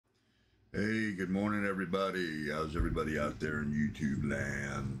Hey, good morning, everybody. How's everybody out there in YouTube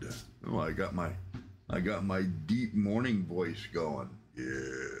land? Oh, I got my deep morning voice going.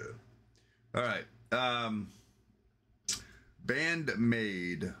 Yeah. All right.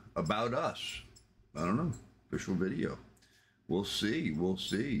 BAND-MAID about us. I don't know. Official video. We'll see. We'll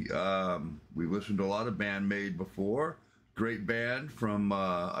see. We listened to a lot of BAND-MAID before. Great band from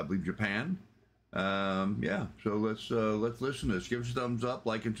I believe Japan. Yeah, so let's listen to this. Give us a thumbs up,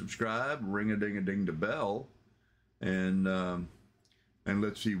 like and subscribe, ring-a-ding-a-ding the bell, and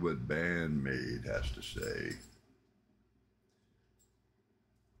let's see what BAND-MAID has to say.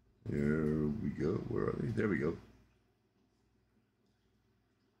 There we go. Where are they? There we go.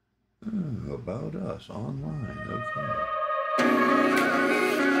 Oh, about us online. Okay.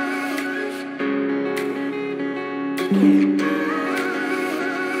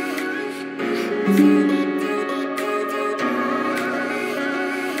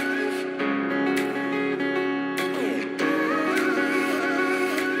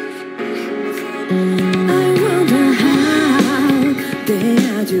 I wonder how they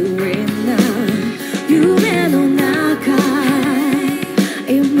are doing now.夢の中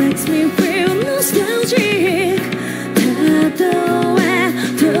It makes me feel nostalgic たとえ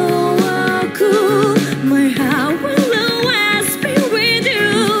遠く My heart will always be with you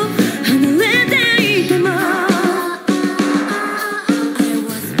離れていても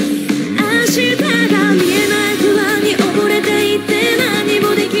明日が見えない不安に溺れていて何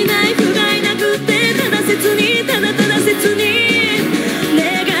もできない不甲斐なくてただ切にただただ切に願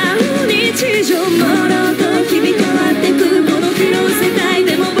う日常もろと日々変わってくこの広い世界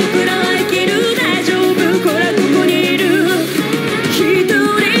でも僕らは生きる大丈夫こらここにいる一人じ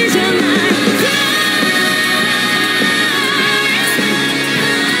ゃない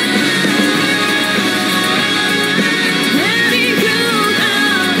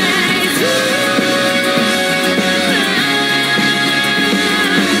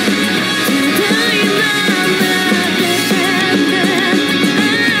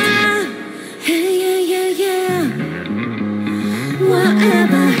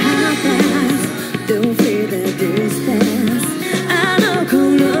Whatever happens, don't feel the distance. I know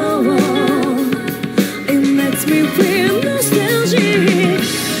color, it makes me feel nostalgic.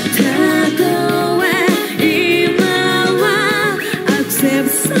 たとえ今は accept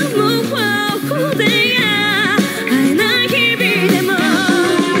some of the year 会えない日々でも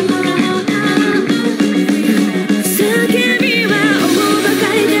叫びは思うばか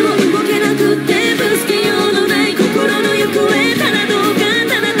りでも動けなくてぶつけようのない心の行方ただどうか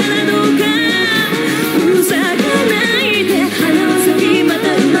ただただどうかうざがないで花は咲きまた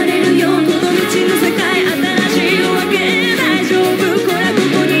生まれるよこの道の世界新しい夜明け大丈夫こらこ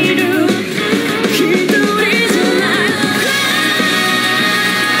こにいる一人じゃない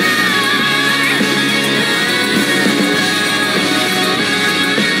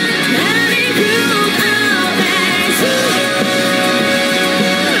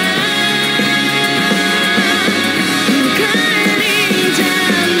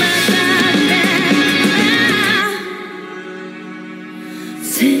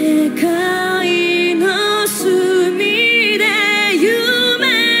世界の隅で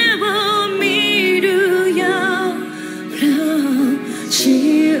夢を見るよ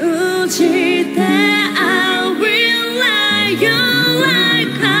信じて I will lie you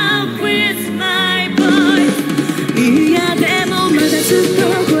like up with my voice いやでもまだずっと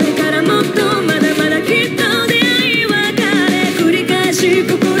これからもっとまだまだきっと出会い別れ繰り返し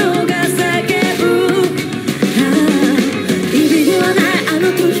心が叫ぶ意味ではないあ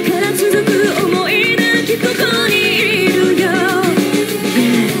の時から続く思いだけここにいるよ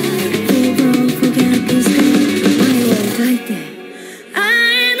We won't forget this day 前を描いて会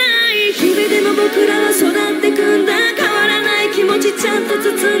えない日々でも僕らは育ってくんだ変わらない気持ちちゃんと包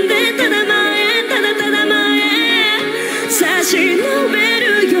んでただ前ただただ前差し伸べ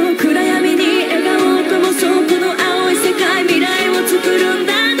るよ暗闇に笑顔ともそうこの青い世界未来を作るん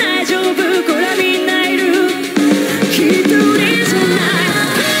だ大丈夫こらみんないる一人じゃない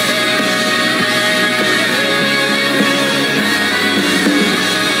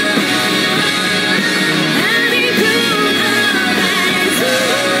ありが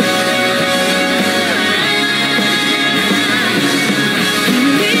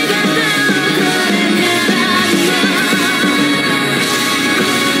とう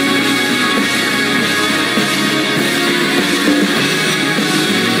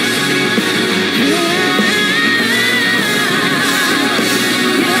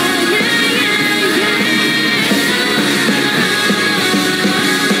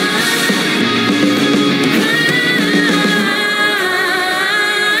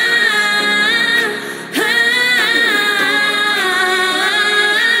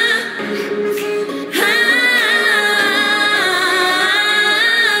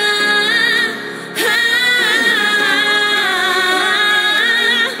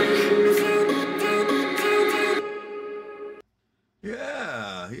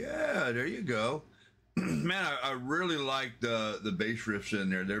really like the bass riffs in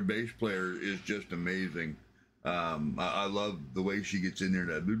there. Their bass player is just amazing. I love the way she gets in there.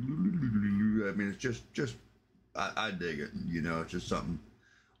 That I mean, it's just I dig it. You know, it's just something.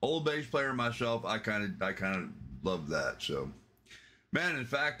 Old bass player myself, I kind of love that. So, man, in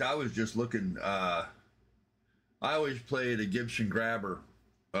fact, I was just looking. I always played a Gibson Grabber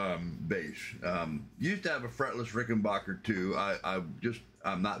bass. Used to have a fretless Rickenbacker too.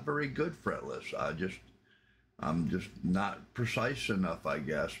 I'm not very good fretless. I'm just not precise enough, I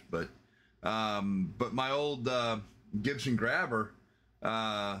guess. But my old Gibson Grabber,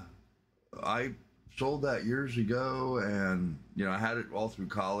 I sold that years ago, and you know I had it all through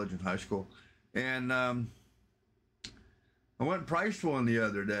college and high school, and I went and priced one the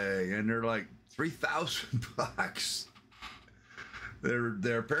other day, and they're like $3,000.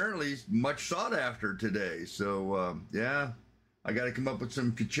 They're apparently much sought after today. So yeah, I got to come up with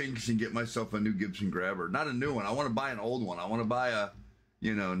some ka-chinks and get myself a new Gibson Grabber. Not a new one. I want to buy an old one. I want to buy a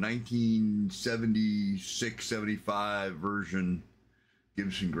 1976, 75 version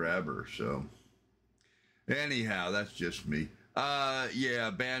Gibson Grabber. So anyhow, that's just me. Yeah,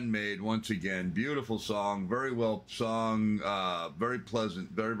 BAND-MAID once again. Beautiful song, very well sung, very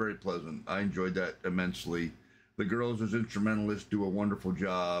pleasant, very, very pleasant. I enjoyed that immensely. The girls as instrumentalists do a wonderful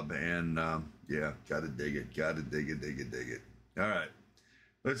job, and yeah, gotta dig it, dig it. All right,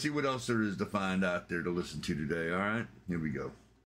 let's see what else there is to find out there to listen to today. All right, here we go.